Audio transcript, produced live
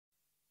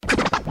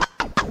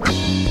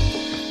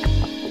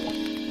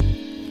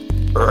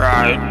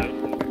Alright.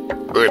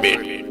 Ribbit.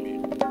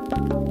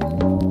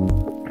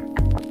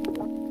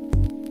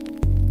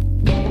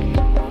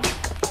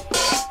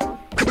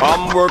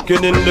 I'm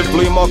working in the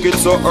flea market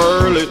so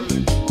early.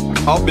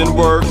 I've been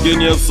working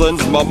here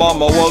since my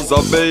mama was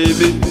a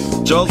baby.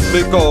 Just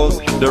because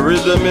the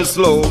rhythm is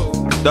slow,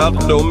 that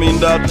don't mean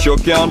that you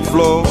can't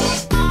flow.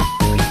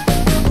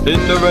 In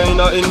the rain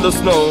or in the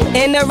snow,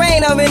 in the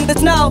rain or in the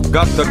snow,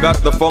 got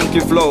the funky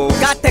flow.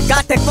 got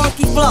the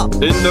funky flow.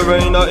 In the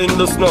rain or in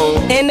the snow,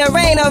 In the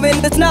rain or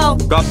in the snow,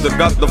 got the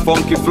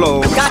funky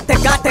flow. got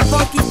the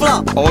funky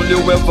flow. All you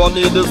ever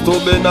need is to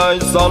be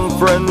nice and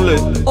friendly.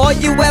 All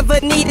you ever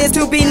need is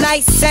to be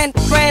nice and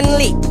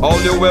friendly.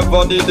 All you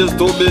ever need is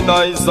to be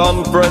nice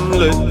and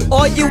friendly.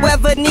 All you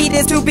ever need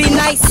is to be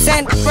nice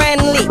and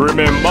friendly.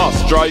 Remember,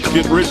 strike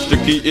it rich, the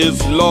key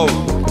is low.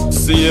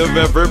 Save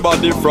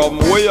everybody from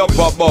way up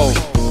above.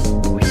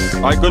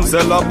 I can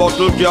sell a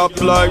bottle cap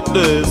like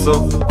this.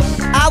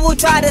 I will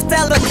try to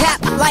sell a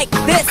cap like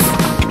this.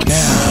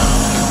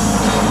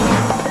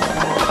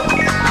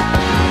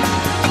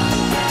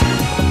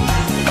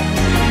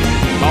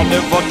 I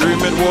never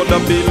dream it would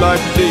be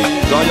like this.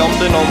 I am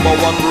the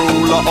 #1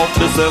 ruler of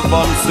the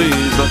 7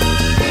 seas.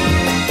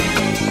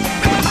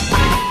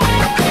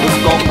 The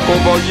skunk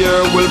over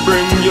here will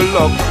bring you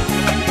luck.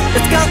 The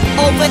skunk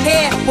over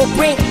here will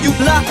bring you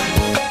luck.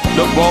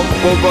 The bump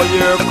over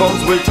here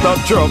comes with the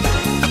truck.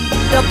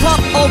 The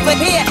plump over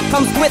here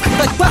comes with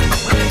the truck.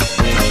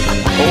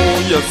 Oh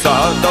yes,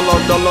 I had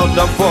a lot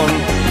of fun.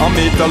 I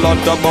meet a lot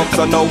of bucks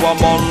and now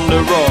I'm on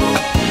the run.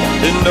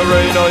 In the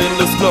rain or in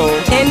the snow,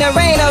 In the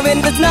rain or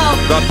in the snow,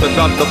 got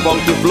the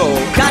funky flow.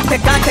 got the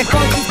funky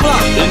flow.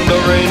 In the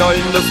rain or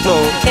in the snow,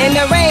 In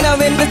the rain or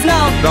in the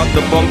snow, got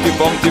the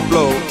funky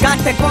flow. got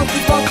the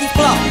funky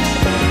flow.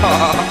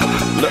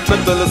 Let me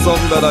tell you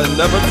something that I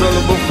never tell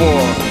you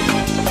before.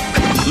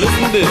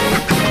 Listen this.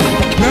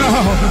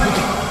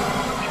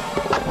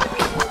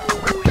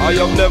 I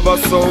have never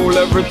sold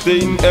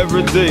everything.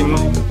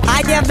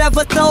 I have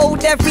never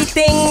sold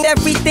everything.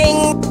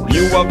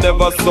 You have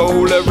never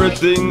sold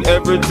everything.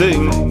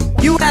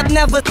 You have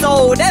never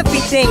sold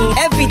everything.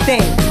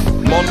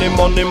 Money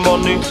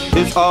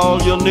is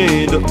all you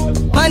need.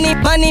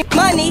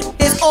 Money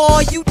is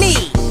all you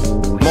need.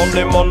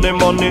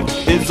 Money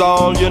is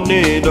all you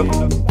need.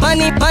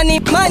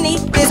 Money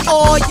is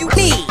all you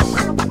need.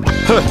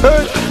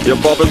 Your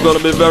papa's gonna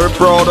be very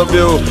proud of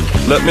you.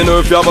 Let me know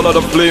if you have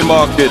another flea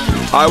market.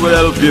 I will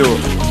help you,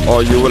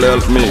 or you will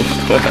help me.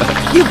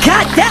 You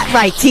got that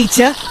right,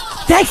 teacher.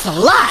 Thanks a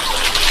lot.